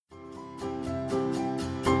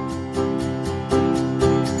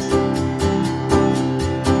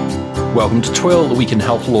Welcome to Twill, the Week in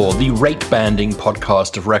Health Law, the rate-banding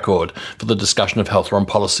podcast of record for the discussion of health law and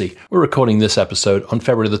policy. We're recording this episode on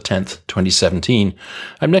February the 10th, 2017.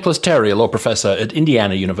 I'm Nicholas Terry, a law professor at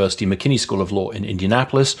Indiana University McKinney School of Law in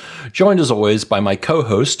Indianapolis, joined as always by my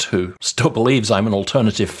co-host, who still believes I'm an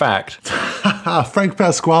alternative fact. Frank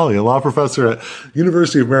Pasquale, a law professor at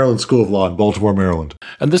University of Maryland School of Law in Baltimore, Maryland.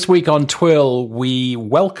 And this week on Twill, we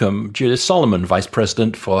welcome Judy Solomon, Vice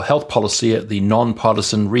President for Health Policy at the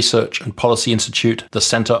Nonpartisan Research and Policy Institute, the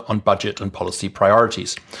Center on Budget and Policy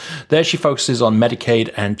Priorities. There she focuses on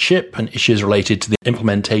Medicaid and CHIP and issues related to the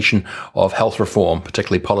implementation of health reform,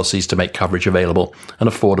 particularly policies to make coverage available and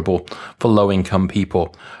affordable for low-income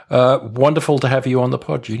people. Wonderful to have you on the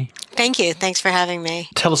pod, Judy. Thank you. Thanks for having me.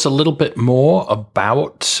 Tell us a little bit more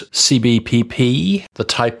about CBPP, the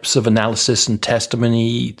types of analysis and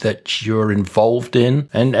testimony that you're involved in,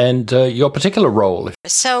 and your particular role.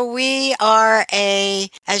 So we are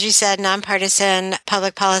as you said, nonpartisan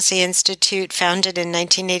public policy institute founded in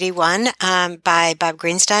 1981 by Bob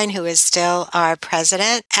Greenstein, who is still our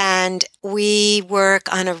president. And we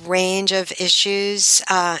work on a range of issues,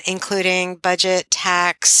 including budget,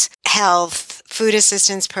 tax, health, food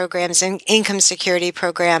assistance programs, and income security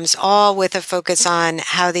programs, all with a focus on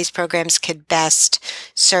how these programs could best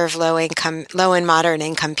serve low and moderate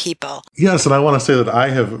income people. Yes, and I want to say that I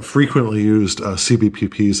have frequently used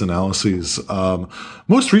CBPP's analyses.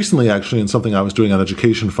 Most recently, actually, in something I was doing on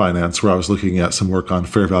education finance, where I was looking at some work on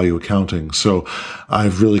fair value accounting. So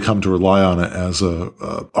I've really come to rely on it as a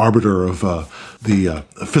arbiter of the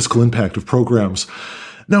fiscal impact of programs.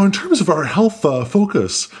 Now, in terms of our health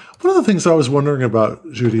focus, one of the things I was wondering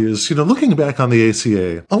about, Judy, is, looking back on the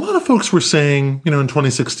ACA, a lot of folks were saying, in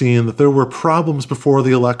 2016 that there were problems before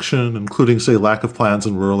the election, including, say, lack of plans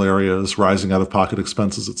in rural areas, rising out-of-pocket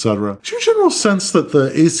expenses, et cetera. Is your general sense that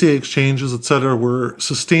the ACA exchanges, et cetera, were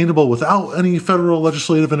sustainable without any federal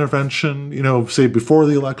legislative intervention, say, before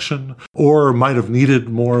the election, or might have needed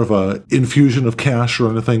more of a infusion of cash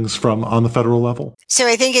or other things from on the federal level? So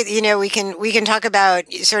I think, we can talk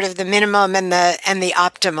about sort of the minimum and the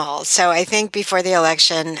optimal. So I think before the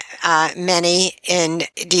election, many in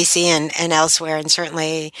D.C. and elsewhere, and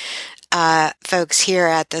certainly folks here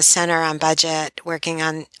at the Center on Budget working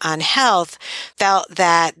on health, felt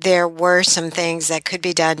that there were some things that could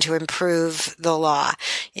be done to improve the law.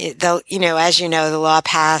 As you know, the law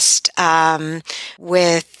passed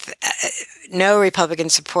with no Republican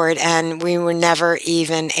support, and we were never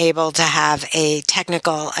even able to have a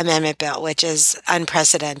technical amendment bill, which is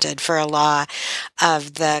unprecedented for a law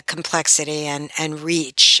of the complexity and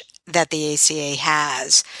reach that the ACA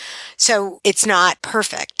has. So it's not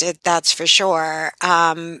perfect, that's for sure.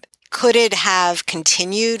 Could it have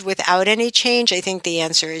continued without any change? I think the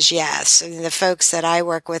answer is yes. I mean, the folks that I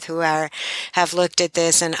work with who have looked at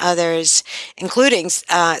this, and others, including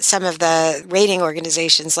some of the rating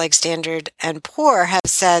organizations like Standard & Poor, have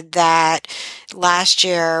said that last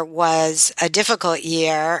year was a difficult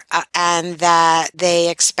year and that they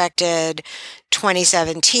expected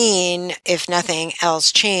 2017, if nothing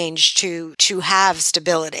else changed, to have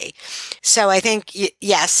stability. So I think,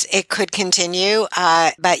 yes, it could continue,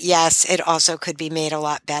 but yes, it also could be made a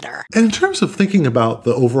lot better. And in terms of thinking about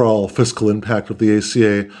the overall fiscal impact of the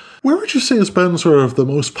ACA, where would you say has been sort of the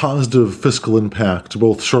most positive fiscal impact,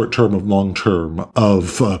 both short-term and long-term,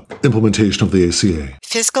 of implementation of the ACA?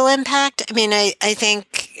 Fiscal impact? I mean, I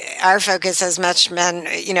think our focus has much been,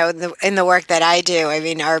 in the work that I do. I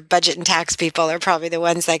mean, our budget and tax people are probably the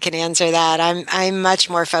ones that can answer that. I'm much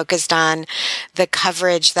more focused on the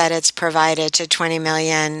coverage that it's provided to 20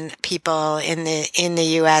 million people in the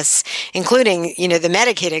U.S., including, the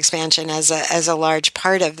Medicaid expansion as a large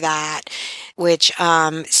part of that, which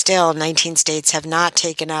still 19 states have not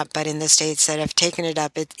taken up, but in the states that have taken it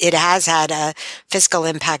up, it has had a fiscal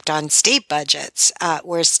impact on state budgets,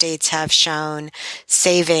 where states have shown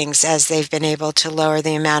savings as they've been able to lower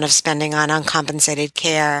the amount of spending on uncompensated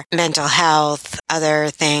care, mental health, other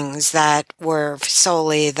things that were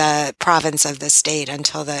solely the province of the state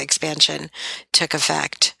until the expansion took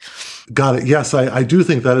effect. Got it. Yes, I do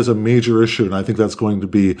think that is a major issue, and I think that's going to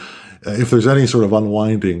be, if there's any sort of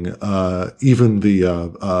unwinding, even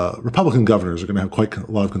the Republican governors are going to have quite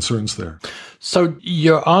a lot of concerns there. So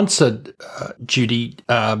your answer, Judy,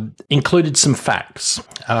 included some facts.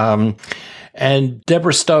 And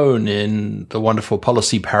Deborah Stone in The Wonderful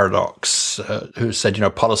Policy Paradox, who said,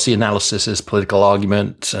 policy analysis is political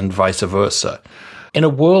argument and vice versa. In a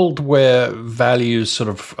world where values sort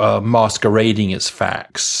of masquerading as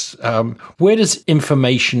facts, where does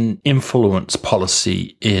information influence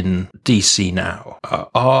policy in DC now?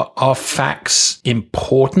 Are facts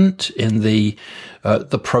important in the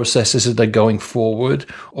the processes that are going forward?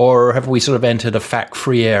 Or have we sort of entered a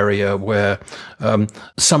fact-free area where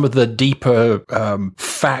some of the deeper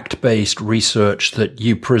fact-based research that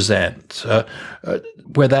you present,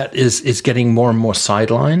 where that is getting more and more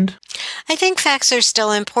sidelined? I think facts are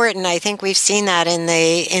still important. I think we've seen that in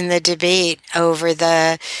the debate over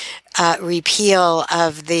the repeal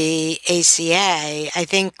of the ACA. I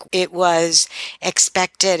think it was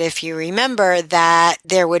expected, if you remember, that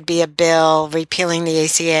there would be a bill repealing the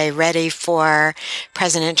ACA ready for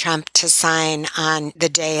President Trump to sign on the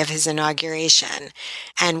day of his inauguration.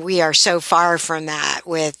 And we are so far from that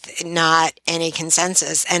with not any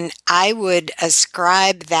consensus. And I would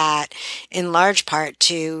ascribe that in large part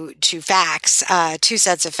to facts, two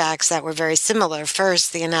sets of facts that were very similar.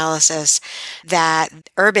 First, the analysis that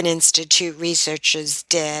Urban Institute researchers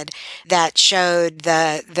did that showed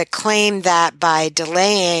the claim that by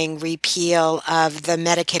delaying repeal of the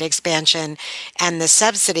Medicaid expansion and the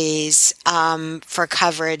subsidies for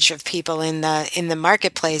coverage of people in the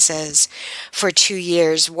marketplaces for 2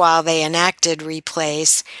 years while they enacted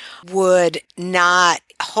replace would not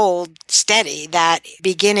hold steady, that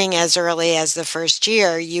beginning as early as the first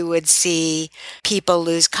year, you would see people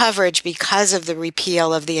lose coverage because of the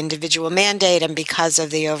repeal of the individual mandate and because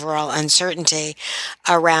of the overall uncertainty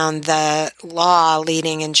around the law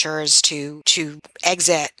leading insurers to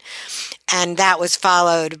exit. And that was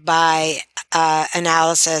followed by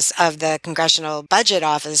analysis of the Congressional Budget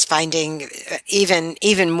Office finding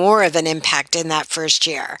even more of an impact in that first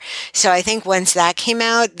year. So I think once that came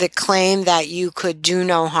out, the claim that you could do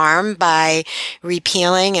no harm by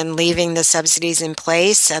repealing and leaving the subsidies in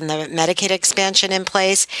place and the Medicaid expansion in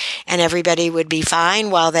place, and everybody would be fine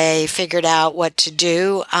while they figured out what to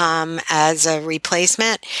do as a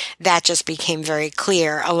replacement, that just became very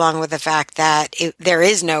clear, along with the fact that there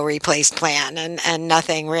is no replace plan and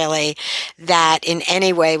nothing really that in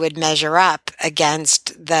any way would measure up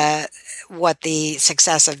against what the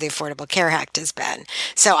success of the Affordable Care Act has been.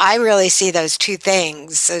 So I really see those two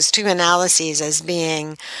things, those two analyses, as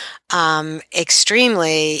being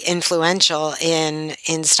extremely influential in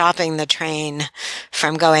stopping the train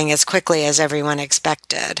from going as quickly as everyone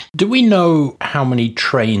expected. Do we know how many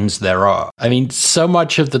trains there are? I mean, so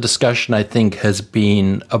much of the discussion, I think, has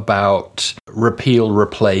been about repeal,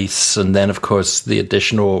 replace, and then, of course, the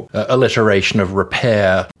additional alliteration of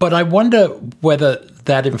repair. But I wonder whether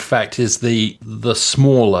that, in fact, is the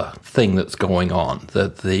smaller thing that's going on,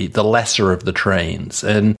 the lesser of the trains.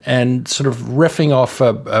 And sort of riffing off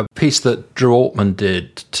a piece that Drew Altman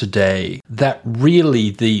did today, that really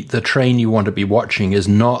the train you want to be watching is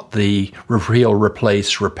not the repeal,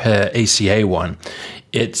 replace, repair ACA one.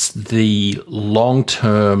 It's the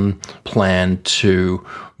long-term plan to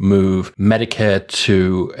move Medicare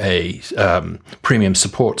to a premium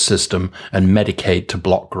support system and Medicaid to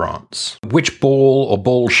block grants. Which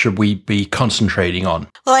balls should we be concentrating on?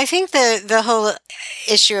 Well, I think the whole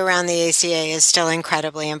issue around the ACA is still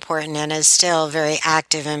incredibly important and is still very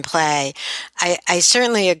active in play. I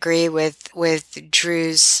certainly agree with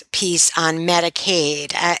Drew's piece on Medicaid.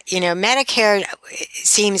 Medicare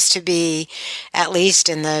seems to be, at least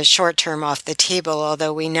in the short term, off the table,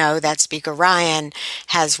 although we know that Speaker Ryan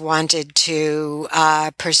has wanted to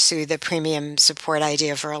pursue the premium support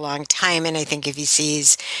idea for a long time, and I think if he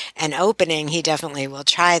sees an opening, he definitely will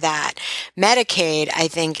try that. Medicaid, I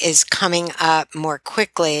think, is coming up more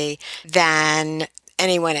quickly than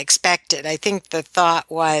anyone expected. I think the thought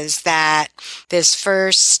was that this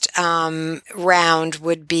first round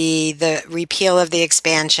would be the repeal of the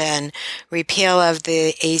expansion, repeal of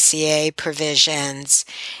the ACA provisions,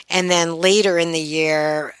 and then later in the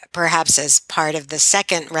year, perhaps as part of the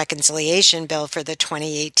second reconciliation bill for the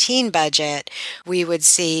 2018 budget, we would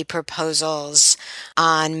see proposals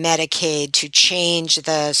on Medicaid to change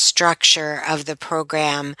the structure of the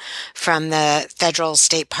program from the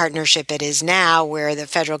federal-state partnership it is now, where the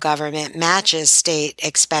federal government matches state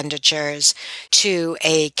expenditures, to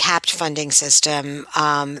a capped funding system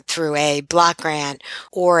through a block grant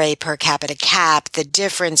or a per capita cap. The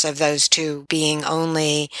difference of those two being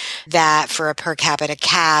only that for a per capita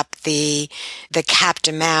cap, the capped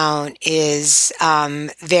amount is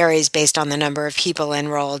varies based on the number of people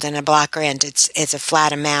enrolled. In a block grant, it's a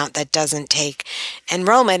flat amount that doesn't take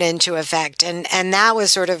enrollment into effect, and that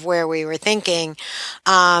was sort of where we were thinking.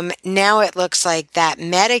 Now it looks like that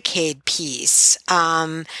Medicaid piece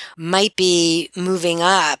might be moving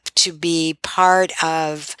up to be part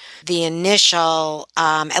of the initial,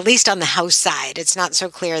 at least on the House side. It's not so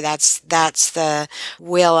clear that's the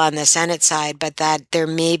will on the Senate side, but that there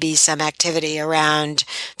may may be some activity around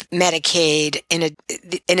Medicaid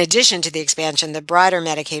in addition to the expansion, the broader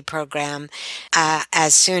Medicaid program,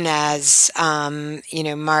 as soon as,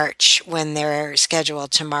 March, when they're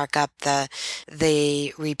scheduled to mark up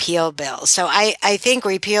the repeal bill. So I think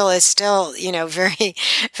repeal is still, very,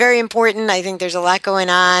 very important. I think there's a lot going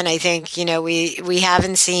on. I think, we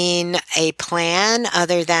haven't seen a plan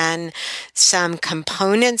other than some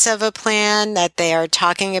components of a plan that they are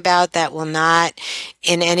talking about that will not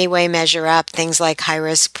in any way measure up, things like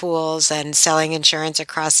high-risk pools and selling insurance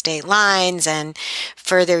across state lines and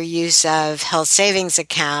further use of health savings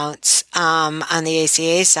accounts on the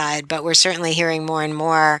ACA side. But we're certainly hearing more and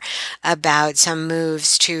more about some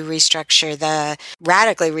moves to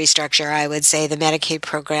radically restructure, I would say, the Medicaid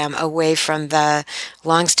program away from the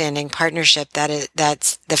longstanding partnership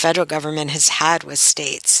that the federal government has had with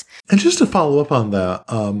states. And just to follow up on that,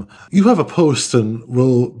 you have a post, and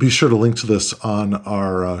we'll be sure to link to this on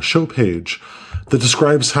our show page, that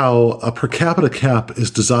describes how a per capita cap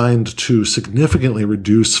is designed to significantly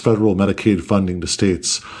reduce federal Medicaid funding to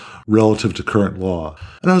states relative to current law.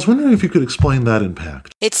 And I was wondering if you could explain that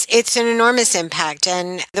impact. It's an enormous impact.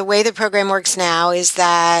 And the way the program works now is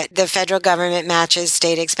that the federal government matches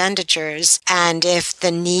state expenditures. And if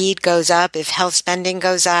the need goes up, if health spending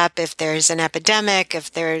goes up, if there's an epidemic,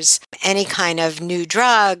 if there's any kind of new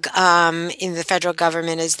drug, the federal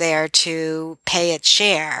government is there to pay its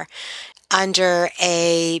share. Under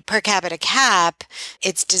a per capita cap,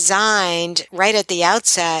 it's designed right at the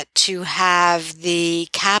outset to have the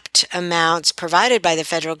capped amounts provided by the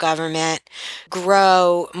federal government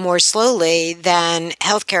grow more slowly than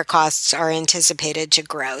healthcare costs are anticipated to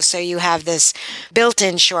grow. So you have this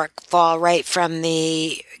built-in shortfall right from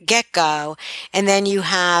the get-go, and then you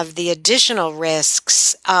have the additional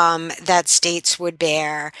risks that states would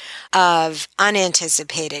bear of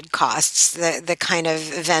unanticipated costs, the kind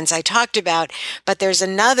of events I talked about. But there's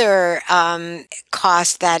another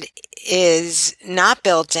cost that is not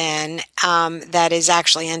built in, that is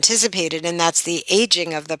actually anticipated, and that's the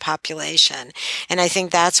aging of the population. And I think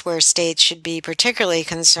that's where states should be particularly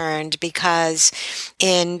concerned, because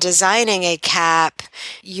in designing a cap,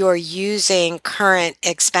 you're using current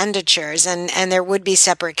expenditures, and there would be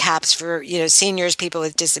separate caps for, seniors, people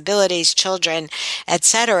with disabilities, children,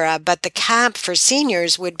 etc. But the cap for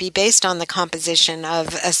seniors would be based on the composition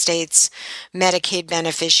of a state's Medicaid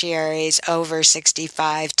beneficiaries over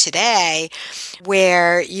 65 today,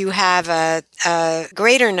 where you have a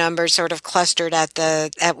greater number sort of clustered at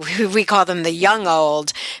we call them the young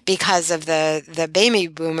old because of the baby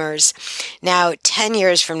boomers. Now, 10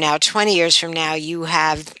 years from now, 20 years from now, you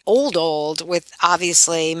have old with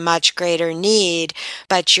obviously much greater need,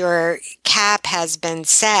 but your cap has been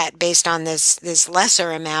set based on this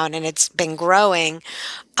lesser amount, and it's been growing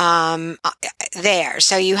there.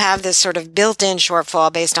 So you have this sort of built-in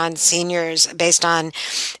shortfall based on seniors, based on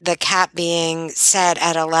the cap being set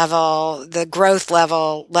at a level, the growth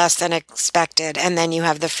level less than expected, and then you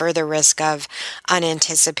have the further risk of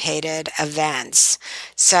unanticipated events.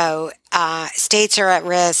 So states are at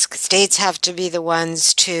risk. States have to be the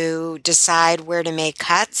ones to decide where to make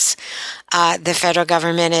cuts. The federal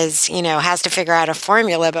government has to figure out a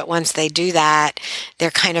formula, but once they do that,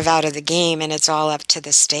 they're kind of out of the game, and it's all up to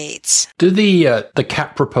the states. Do the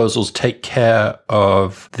cap proposals take care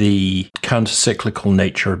of the countercyclical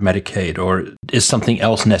nature of Medicaid, or is something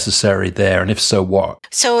else necessary there? And if so, what?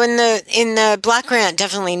 So in the block grant,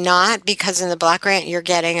 definitely not, because in the block grant, you're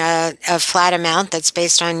getting a flat amount that's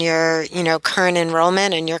based on your current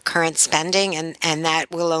enrollment and your current spending, and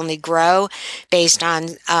that will only grow based on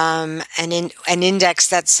an index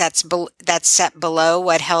that's set below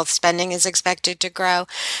what health spending is expected to grow.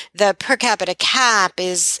 The per capita cap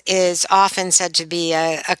is often said to be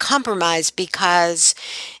a compromise because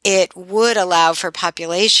it would allow for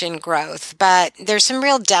population growth, but there's some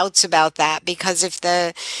real doubts about that, because if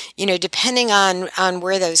depending on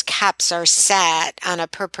where those caps are set on a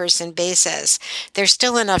per person basis, there's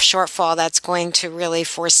still enough shortfall that's going to really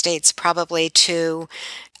force states probably to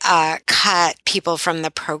cut people from the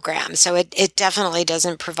program. So it definitely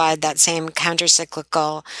doesn't provide that same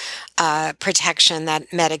countercyclical protection that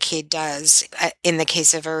Medicaid does in the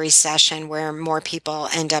case of a recession where more people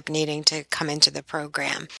end up needing to come into the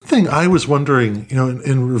program. Thing I was wondering,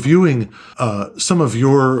 in reviewing some of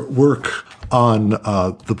your work on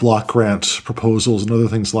the block grant proposals and other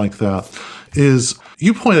things like that, is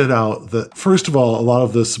You pointed out that, first of all, a lot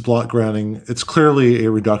of this block granting, it's clearly a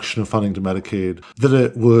reduction of funding to Medicaid, that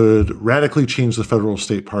it would radically change the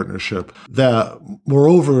federal-state partnership, that,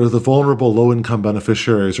 moreover, the vulnerable low-income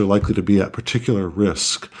beneficiaries are likely to be at particular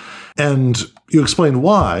risk. And you explained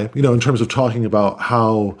why, in terms of talking about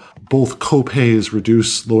how both co-pays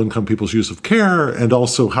reduce low-income people's use of care and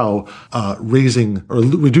also how raising or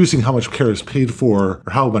reducing how much care is paid for,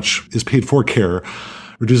 or how much is paid for care,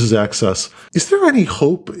 reduces access. Is there any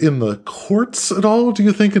hope in the courts at all, do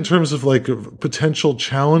you think, in terms of potential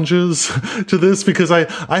challenges to this? Because I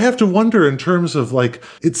have to wonder in terms of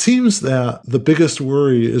it seems that the biggest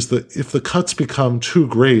worry is that if the cuts become too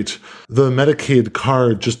great, the Medicaid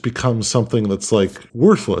card just becomes something that's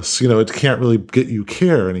worthless. It can't really get you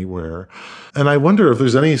care anywhere. And I wonder if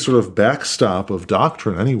there's any sort of backstop of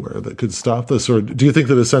doctrine anywhere that could stop this, or do you think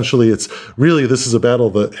that essentially this is a battle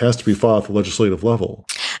that has to be fought at the legislative level?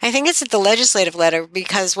 I think it's at the legislative level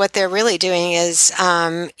because what they're really doing is,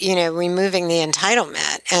 removing the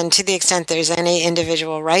entitlement. And to the extent there's any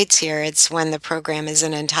individual rights here, it's when the program is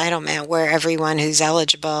an entitlement where everyone who's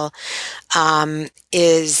eligible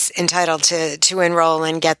is entitled to enroll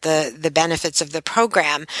and get the benefits of the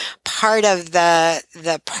program. Part of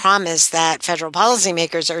the promise that federal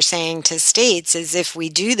policymakers are saying to states is if we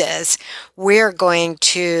do this, we're going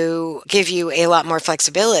to give you a lot more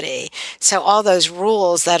flexibility. So all those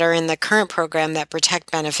rules that are in the current program that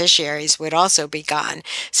protect beneficiaries would also be gone.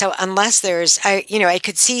 So unless there's, I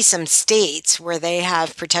could see some states where they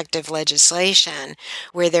have protective legislation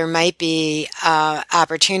where there might be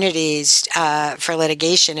opportunities for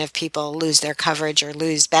litigation if people lose their coverage or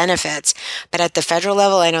lose benefits. But at the federal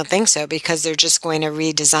level, I don't think so because they're just going to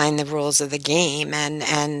redesign the rules of the game.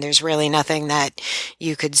 And there's really nothing that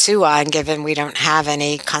you could sue on given we don't have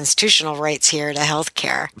any constitutional rights here to health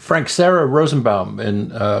care. Frank, Sarah Rosenbaum in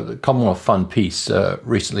the Commonwealth Fund piece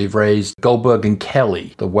recently raised Goldberg and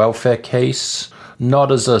Kelly, the welfare case,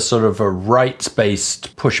 not as a sort of a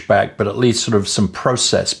rights-based pushback, but at least sort of some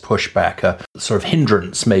process pushback, a sort of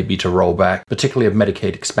hindrance maybe to roll back, particularly of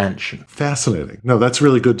Medicaid expansion. Fascinating. No, that's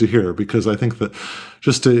really good to hear because I think that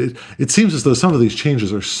it seems as though some of these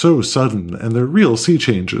changes are so sudden and they're real sea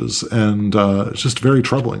changes, and it's just very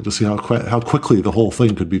troubling to see how quickly the whole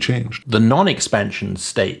thing could be changed. The non-expansion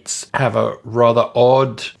states have a rather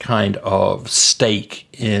odd kind of stake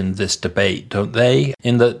in this debate, don't they?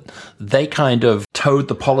 In that they kind of towed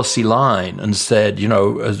the policy line and said,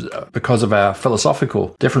 because of our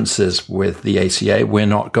philosophical differences with the ACA, we're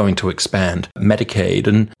not going to expand Medicaid.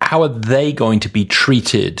 And how are they going to be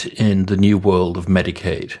treated in the new world of Medicaid?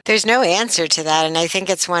 There's no answer to that. And I think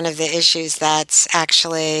it's one of the issues that's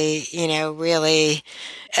actually, really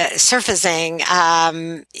surfacing.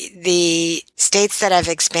 The states that have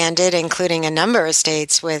expanded, including a number of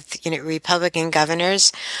states with, Republican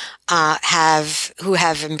governors, who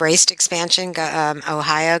have embraced expansion.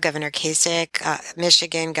 Ohio, Governor Kasich,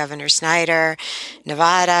 Michigan, Governor Snyder,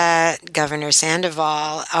 Nevada, Governor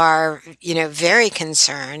Sandoval are, very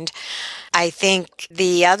concerned. I think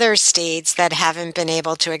the other states that haven't been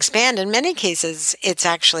able to expand, in many cases, it's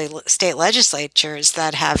actually state legislatures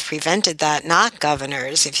that have prevented that, not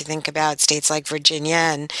governors. If you think about states like Virginia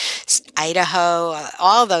and Idaho,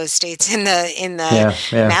 all those states in the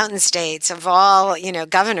mountain states of all,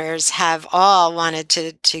 governors have all wanted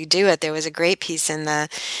to do it. There was a great piece in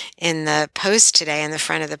the Post today, in the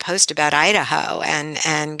front of the Post, about Idaho and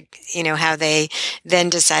how they then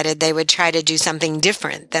decided they would try to do something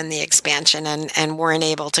different than the expansion and weren't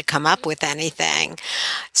able to come up with anything.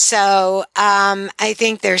 So I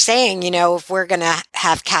think they're saying, if we're going to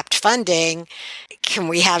have capped funding, can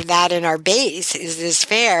we have that in our base? Is this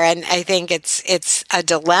fair? And I think it's a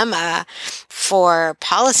dilemma for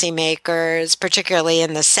policymakers, particularly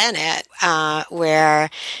in the Senate,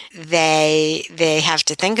 where they have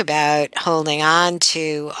to think about holding on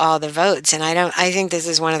to all the votes. And I think this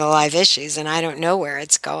is one of the live issues, and I don't know where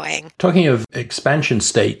it's going. Talking of expansion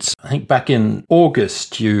states, I think back in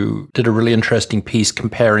August, you did a really interesting piece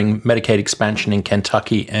comparing Medicaid expansion in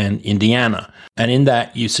Kentucky and Indiana. And in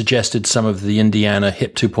that, you suggested some of the Indiana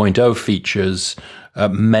HIP 2.0 features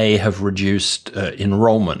may have reduced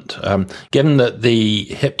enrollment. Given that the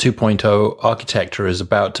HIP 2.0 architecture is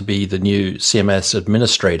about to be the new CMS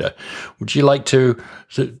administrator, would you like to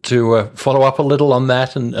follow up a little on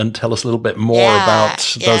that and tell us a little bit more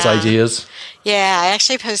about those ideas? Yeah, I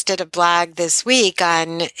actually posted a blog this week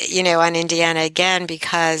on Indiana again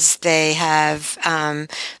because they have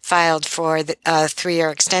filed for a 3-year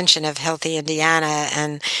extension of Healthy Indiana,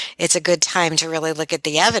 and it's a good time to really look at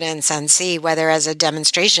the evidence and see whether, as a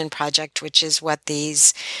demonstration project, which is what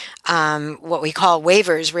these what we call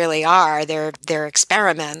waivers really are, they're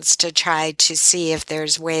experiments to try to see if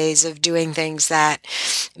there's ways of doing things that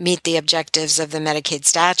meet the objectives of the Medicaid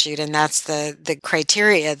statute, and that's the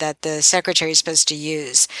criteria that the secretary is supposed to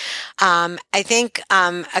use. I think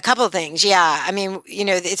a couple of things. Yeah, I mean,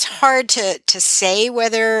 it's hard to say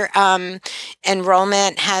whether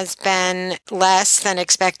enrollment has been less than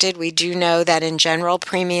expected. We do know that in general,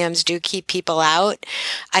 premiums do keep people out.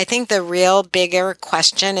 I think the real bigger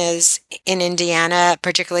question is in Indiana,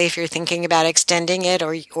 particularly if you're thinking about extending it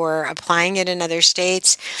or applying it in other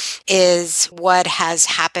states, is what has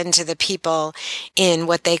happened to the people in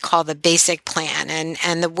what they call the basic plan.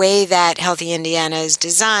 And the way that Healthy Indiana is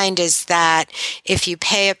designed is that if you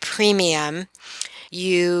pay a premium,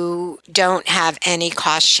 you don't have any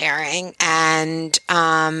cost sharing. And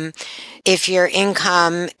if your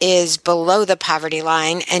income is below the poverty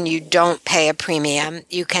line and you don't pay a premium,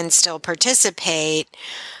 you can still participate,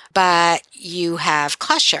 but you have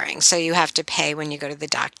cost sharing. So you have to pay when you go to the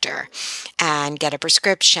doctor and get a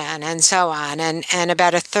prescription and so on. And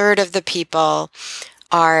about a third of the people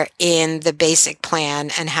are in the basic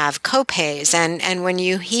plan and have copays. And when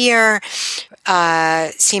you hear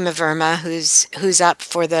Seema Verma, who's up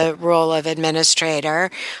for the role of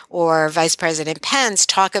administrator, or Vice President Pence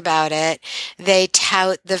talk about it, they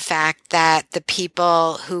tout the fact that the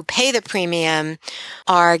people who pay the premium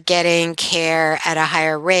are getting care at a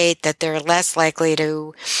higher rate, that they're less likely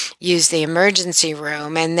to use the emergency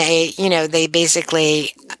room. And they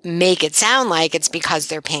basically make it sound like it's because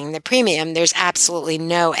they're paying the premium. There's absolutely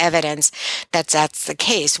no evidence that that's the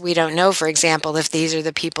case. We don't know, for example, if these are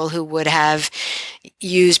the people who would have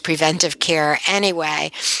used preventive care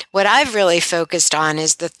anyway. What I've really focused on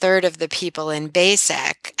is the third of the people in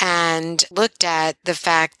basic, and looked at the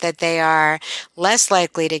fact that they are less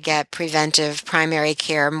likely to get preventive primary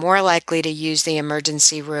care, more likely to use the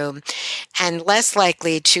emergency room, and less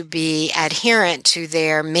likely to be adherent to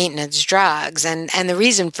their maintenance drugs. And the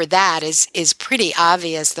reason for that is pretty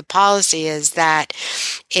obvious. The policy is that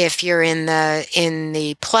if you're in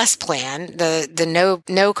the plus plan, the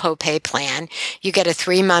no copay plan, you get a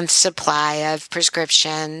 3-month supply of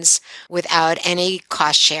prescriptions without any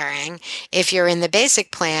cost sharing. If you're in the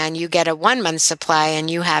basic plan, you get a 1-month supply and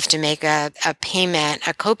you have to make a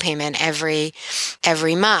copayment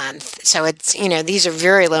every month. So it's, these are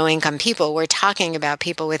very low income people. We're talking about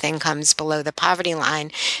people with incomes below the poverty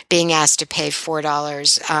line being asked to pay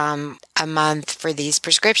 $4 a month for these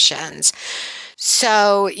prescriptions.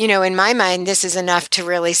 So, in my mind, this is enough to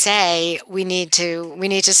really say we need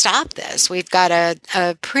to stop this. We've got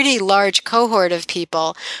a pretty large cohort of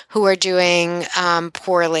people who are doing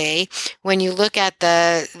poorly. When you look at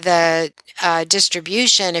the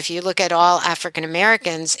distribution, if you look at all African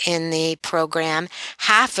Americans in the program,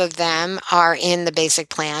 half of them are in the basic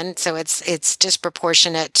plan. So it's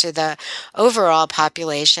disproportionate to the overall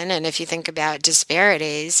population. And if you think about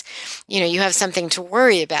disparities, you have something to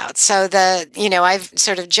worry about. So I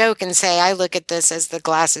sort of joke and say, I look at this as the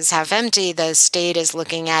glass is half empty. The state is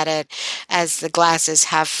looking at it as the glass is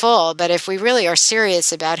half full. But if we really are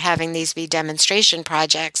serious about having these be demonstration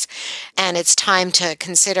projects, and it's time to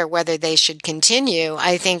consider whether they should continue,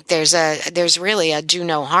 I think there's really a do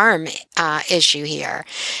no harm issue here.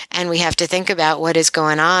 And we have to think about what is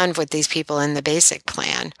going on with these people in the basic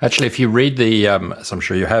plan. Actually, if you read as I'm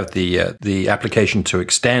sure you have, the application to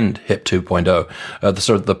extend HIP 2.0, the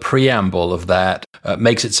sort of the preamble of that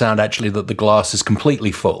makes it sound actually that the glass is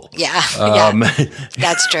completely full. Yeah,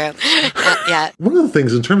 that's true. Yeah. One of the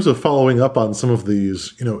things in terms of following up on some of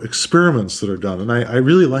these, experiments that are done, and I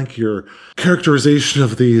really like your characterization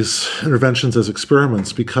of these interventions as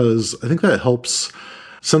experiments, because I think that helps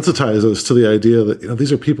sensitize us to the idea that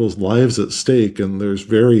these are people's lives at stake, and there's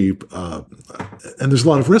a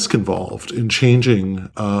lot of risk involved in changing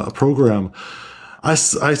a program. I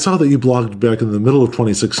saw that you blogged back in the middle of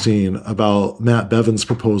 2016 about Matt Bevin's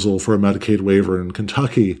proposal for a Medicaid waiver in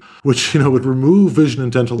Kentucky, which, would remove vision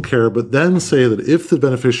and dental care, but then say that if the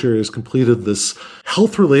beneficiary has completed this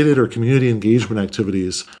health-related or community engagement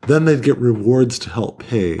activities, then they'd get rewards to help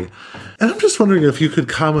pay. And I'm just wondering if you could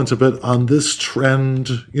comment a bit on this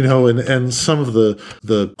trend, and some of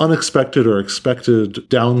the unexpected or expected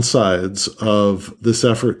downsides of this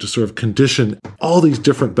effort to sort of condition all these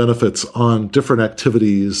different benefits on different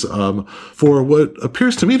activities for what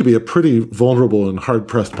appears to me to be a pretty vulnerable and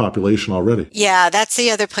hard-pressed population already. Yeah, that's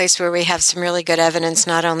the other place where we have some really good evidence,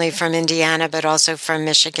 not only from Indiana, but also from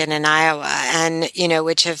Michigan and Iowa, and,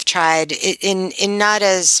 which have tried in not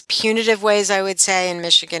as punitive ways, I would say, in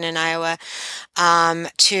Michigan and Iowa,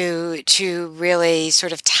 to really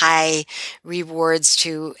sort of tie rewards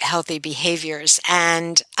to healthy behaviors.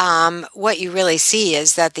 And what you really see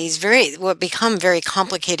is that these what become very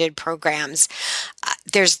complicated programs,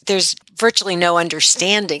 there's virtually no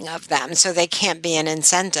understanding of them, so they can't be an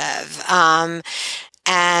incentive.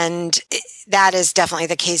 And that is definitely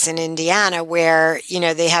the case in Indiana, where,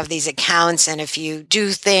 they have these accounts, and if you do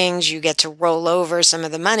things, you get to roll over some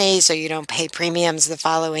of the money so you don't pay premiums the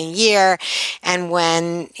following year. And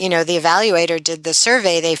when, the evaluator did the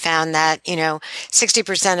survey, they found that,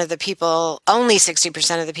 60% of the people, only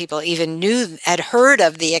 60% of the people even had heard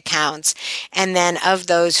of the accounts. And then of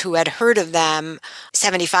those who had heard of them,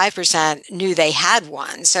 75% knew they had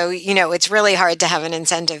one. So, it's really hard to have an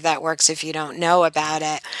incentive that works if you don't know about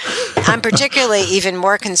it. I'm particularly even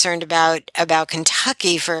more concerned about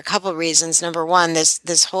Kentucky for a couple of reasons. Number one,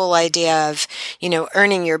 this whole idea of,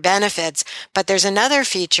 earning your benefits, but there's another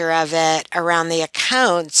feature of it around the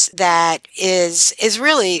accounts that is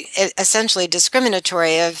really essentially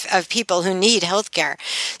discriminatory of people who need health care.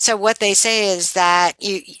 So what they say is that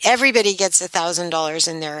everybody gets $1,000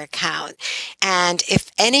 in their account. And if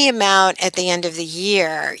any amount at the end of the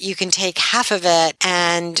year, you can take half of it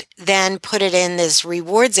and then put it in this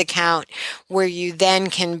rewards account where you then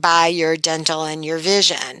can buy your dental and your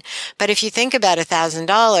vision. But if you think about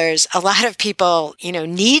 $1,000, a lot of people,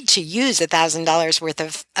 need to use $1,000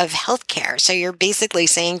 worth of health care. So you're basically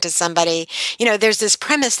saying to somebody, there's this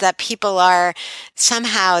premise that people are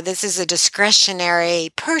somehow, this is a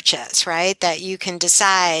discretionary purchase, right? That you can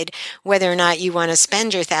decide whether or not you want to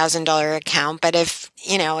spend your $1,000 account. But if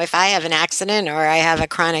I have an accident or I have a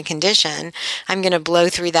chronic condition, I'm going to blow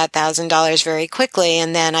through that $1,000 very quickly,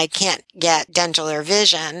 and then I can't get dental or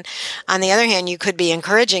vision. On the other hand, you could be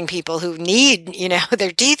encouraging people who need,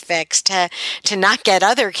 their teeth fixed to not get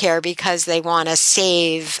other care because they want to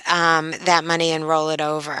save that money and roll it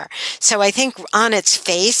over. So I think on its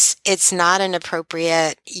face, it's not an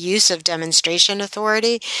appropriate use of demonstration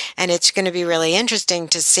authority, and it's going to be really interesting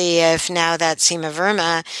to see if now that Seema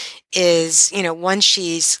Verma is, once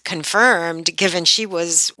she's confirmed, given she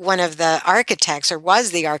was one of the architects or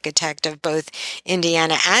was the architect of both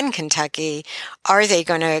Indiana and Kentucky, are they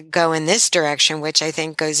going to go in this direction, which I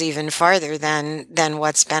think goes even farther than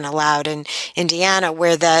what's been allowed in Indiana,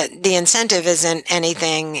 where the incentive isn't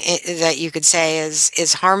anything that you could say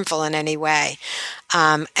is harmful in any way.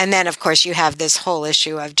 And then, of course, you have this whole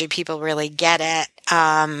issue of, do people really get it?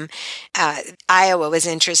 Iowa was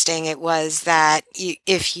interesting. It was that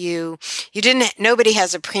if nobody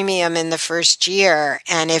has a premium in the first year,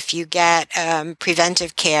 and if you get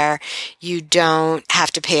preventive care, you don't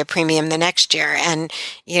have to pay a premium the next year. And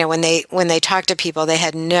when they talked to people, they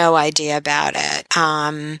had no idea about it.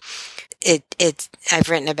 I've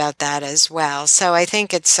written about that as well. So I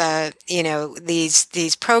think it's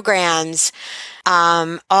these programs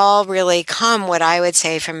all really come, what I would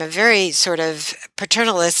say, from a very sort of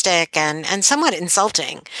paternalistic and somewhat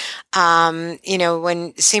insulting.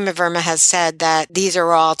 When Seema Verma has said that these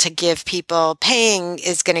are all to give people, paying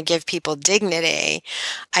is going to give people dignity.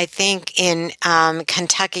 I think in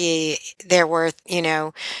Kentucky there were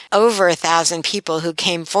over 1,000 people who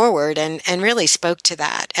came forward and really spoke to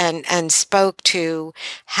that and spoke to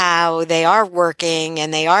how they are working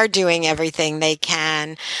and they are doing everything they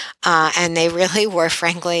can, and they really were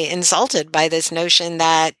frankly insulted by this notion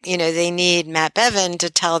that they need Matt Bevin to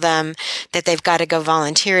tell them that they've got to go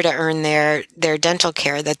volunteer to earn their dental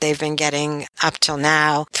care that they've been getting up till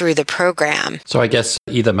now through the program. So I guess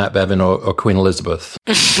either Matt Bevin or Queen Elizabeth.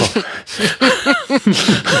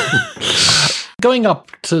 Going up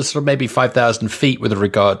to sort of maybe 5,000 feet with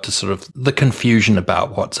regard to sort of the confusion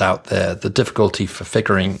about what's out there, the difficulty for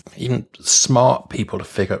figuring, even smart people to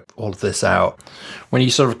figure all of this out. When you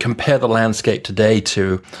sort of compare the landscape today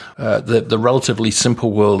to the relatively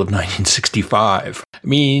simple world of 1965, I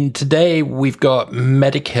mean, today we've got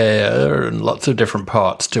Medicare and lots of different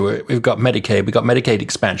parts to it. We've got Medicaid, we've got Medicaid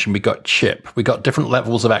expansion, we've got CHIP, we've got different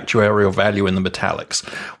levels of actuarial value in the metallics.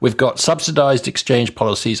 We've got subsidized exchange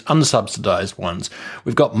policies, unsubsidized ones. ones.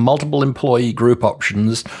 We've got multiple employee group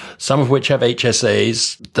options, some of which have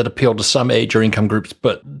HSAs that appeal to some age or income groups,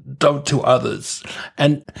 but don't to others.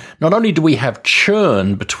 And not only do we have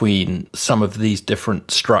churn between some of these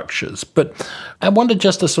different structures, but I wonder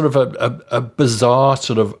just a sort of a bizarre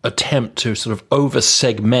sort of attempt to sort of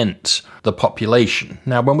over-segment the population.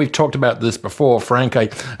 Now, when we've talked about this before, Frank, I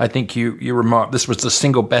think you remarked this was the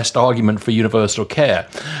single best argument for universal care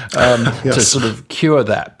Yes. to sort of cure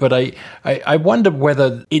that. But I wonder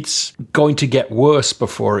whether it's going to get worse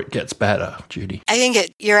before it gets better, Judy. I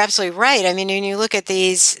think you're absolutely right. I mean, when you look at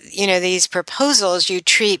these proposals, you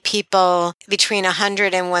treat people between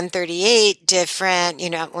 100 and 138 different,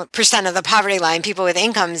 percent of the poverty line, people with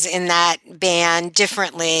incomes in that band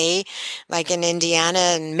differently, like in Indiana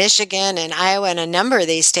and Michigan and Iowa and a number of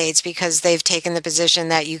these states, because they've taken the position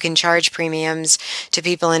that you can charge premiums to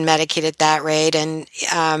people in Medicaid at that rate and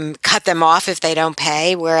cut them off if they don't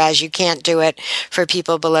pay, whereas you can't do it for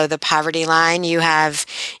people below the poverty line. You have,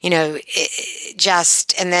 and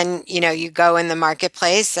then, you go in the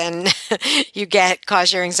marketplace and you get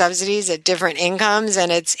cost sharing subsidies at different incomes,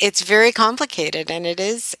 and it's very complicated, and it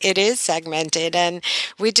is segmented. And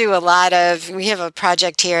we have a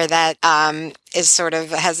project here that is sort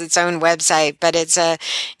of has its own website, but it's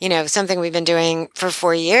something we've been doing for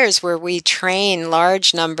 4 years, where we train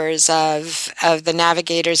large numbers of the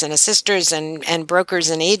navigators and assisters and brokers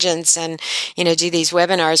and agents, and do these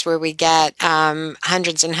webinars where we get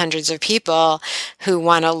hundreds and hundreds of people who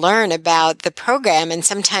want to learn about the program. And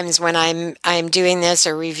sometimes when I'm doing this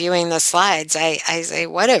or reviewing the slides, I say,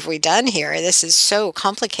 what have we done here? This is so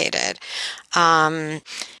complicated.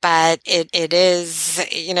 But it is,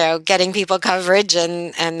 getting people coverage,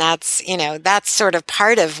 and that's sort of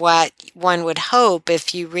part of what one would hope.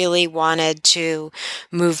 If you really wanted to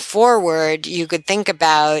move forward, you could think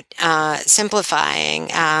about simplifying.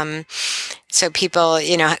 So people,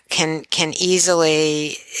 can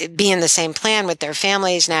easily be in the same plan with their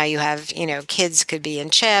families. Now you have, kids could be in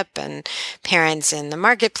CHIP and parents in the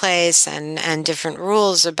marketplace, and different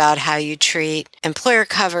rules about how you treat employer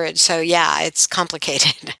coverage. So yeah, it's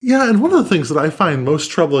complicated. Yeah, and one of the things that I find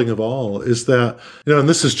most troubling of all is that, and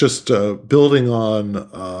this is just building on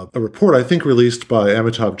a report I think released by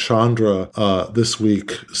Amitabh Chandra this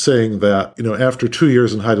week, saying that, after 2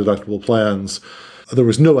 years in high deductible plans, there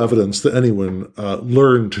was no evidence that anyone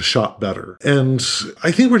learned to shop better. And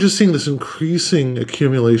I think we're just seeing this increasing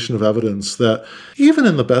accumulation of evidence that even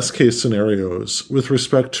in the best case scenarios, with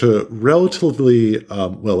respect to relatively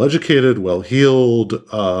well-educated, well-heeled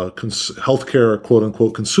healthcare,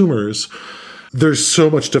 quote-unquote, consumers, there's so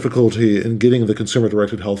much difficulty in getting the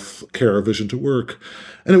consumer-directed health care vision to work.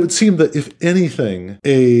 And it would seem that, if anything,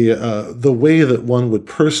 the way that one would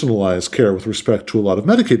personalize care with respect to a lot of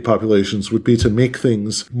Medicaid populations would be to make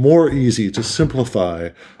things more easy, to simplify,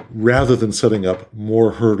 rather than setting up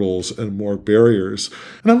more hurdles and more barriers.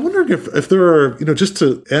 And I'm wondering if there are, just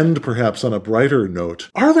to end perhaps on a brighter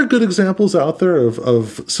note, are there good examples out there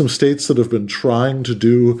of some states that have been trying to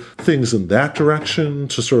do things in that direction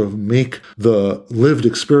to sort of make the lived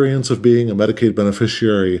experience of being a Medicaid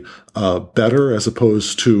beneficiary better, as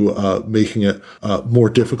opposed to making it more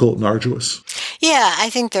difficult and arduous? Yeah, I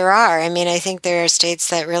think there are. I mean, I think there are states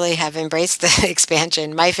that really have embraced the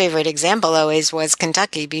expansion. My favorite example always was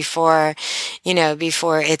Kentucky before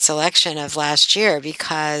its election of last year,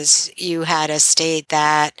 because you had a state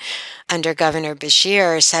that, under Governor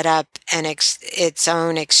Beshear, set up its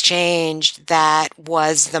own exchange that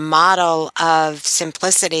was the model of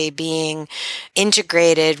simplicity being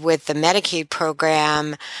integrated with the Medicaid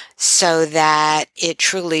program, so that it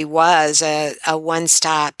truly was a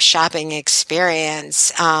one-stop shopping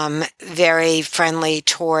experience, very friendly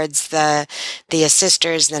towards the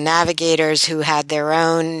assisters, the navigators, who had their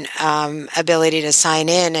own ability to sign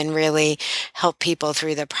in and really help people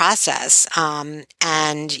through the process.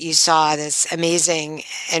 And you saw this amazing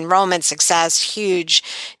enrollment success, huge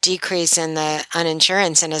decrease in the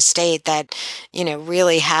uninsurance in a state that,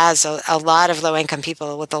 really has a lot of low-income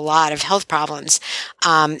people with a lot of health problems.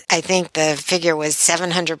 I think the figure was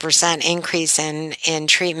 700% increase in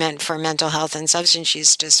treatment for mental health and substance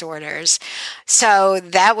use disorders. So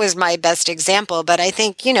that was my best example. But I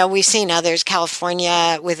think, we've seen others.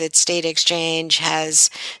 California, with its state exchange, has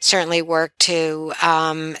certainly worked to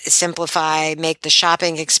simplify, make the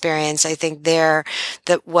shopping experience. I think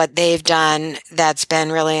what they've done that's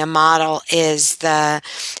been really a model is the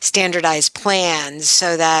standardized plans,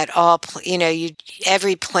 so that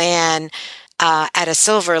every plan at a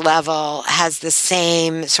silver level has the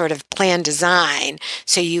same sort of plan design,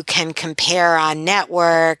 so you can compare on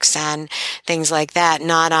networks and things like that,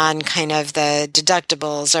 not on kind of the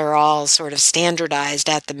deductibles are all sort of standardized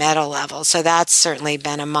at the metal level. So that's certainly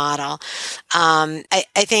been a model. I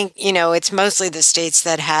think, it's mostly the states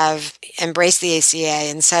that have embraced the ACA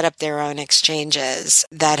and set up their own exchanges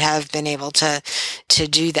that have been able to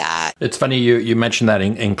do that. It's funny you mentioned that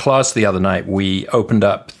in class the other night. We opened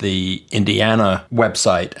up the Indiana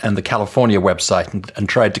website and the California website and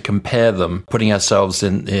tried to compare them, putting ourselves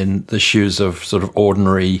in the shoes of sort of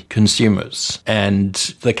ordinary consumers. And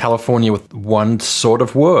the California one sort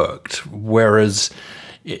of worked, whereas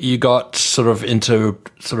you got sort of into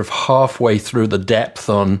sort of halfway through the depth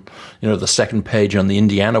on, the second page on the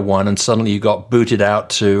Indiana one, and suddenly you got booted out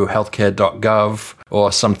to healthcare.gov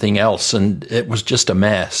or something else, and it was just a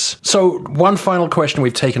mess. So one final question.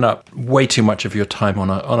 We've taken up way too much of your time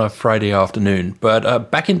on a Friday afternoon,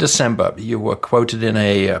 but back in December, you were quoted in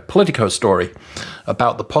a Politico story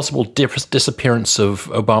about the possible disappearance of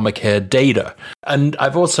Obamacare data. And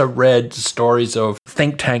I've also read stories of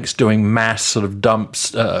think tanks doing mass sort of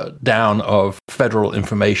dumps down of federal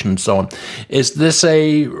information and so on. Is this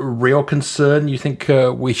a real concern you think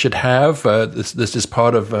we should have? This is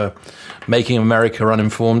part of making America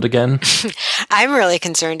uninformed again? I'm really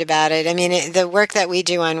concerned about it. I mean, the work that we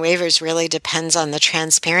do on waivers really depends on the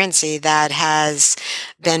transparency that has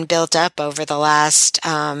been built up over the last,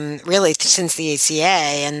 really since the ACA,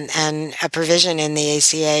 and a provision in the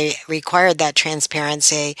ACA required that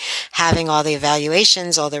transparency, having all the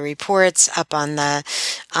evaluations, all the reports up on the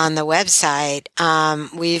website.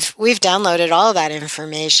 We've downloaded all of that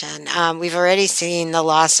information. We've already seen the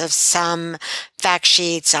loss of some fact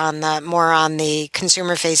sheets more on the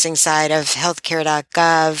consumer-facing side of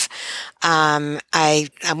healthcare.gov.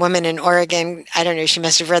 A woman in Oregon, I don't know, she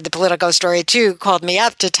must have read the Politico story too, called me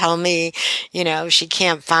up to tell me, she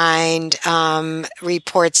can't find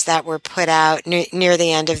reports that were put out near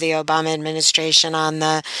the end of the Obama administration on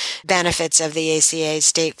the benefits of the ACA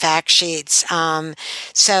state fact sheets.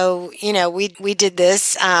 So, we did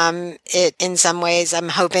this. It, in some ways, I'm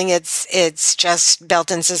hoping it's just belt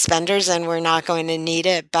and suspenders and we're not going to need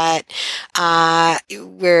it, but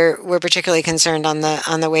we're particularly concerned on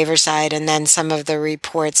the waiver side, and then some of the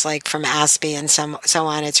reports like from ASPE and so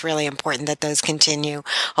on. It's really important that those continue.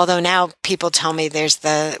 Although now people tell me there's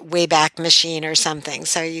the Wayback Machine or something,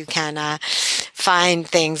 so you can find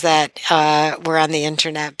things that were on the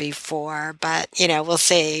internet before. But we'll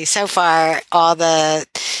see. So far, all the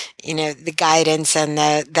guidance and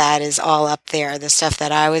that is all up there. The stuff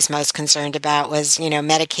that I was most concerned about was,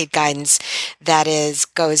 Medicaid guidance that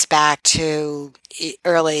goes back to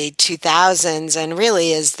early 2000s and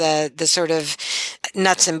really is the sort of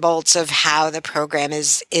nuts and bolts of how the program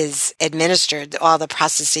is administered, all the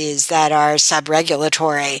processes that are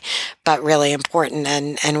sub-regulatory but really important,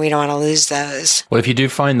 and we don't want to lose those. Well, if you do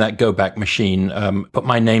find that go back machine, put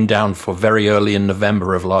my name down for very early in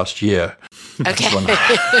November of last year. Okay.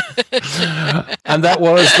 And that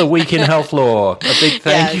was the Week in Health Law. A big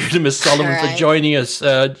thank you to Ms. Solomon for joining us.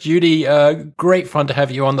 Judy, great fun to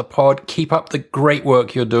have you on the pod. Keep up the great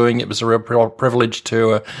work you're doing. It was a real privilege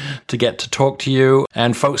to get to talk to you.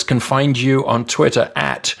 And folks can find you on Twitter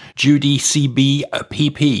at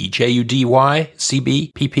JudyCBPP,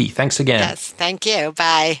 JudyCBPP. Thanks again. Yes, thank you.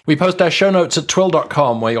 Bye. We post our show notes at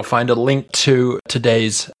twill.com, where you'll find a link to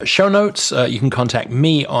today's show notes. You can contact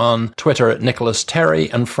me on Twitter at Nicholas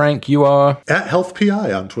Terry, and Frank, you are at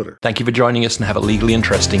HealthPI on Twitter. Thank you for joining us, and have a legally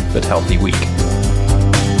interesting but healthy week.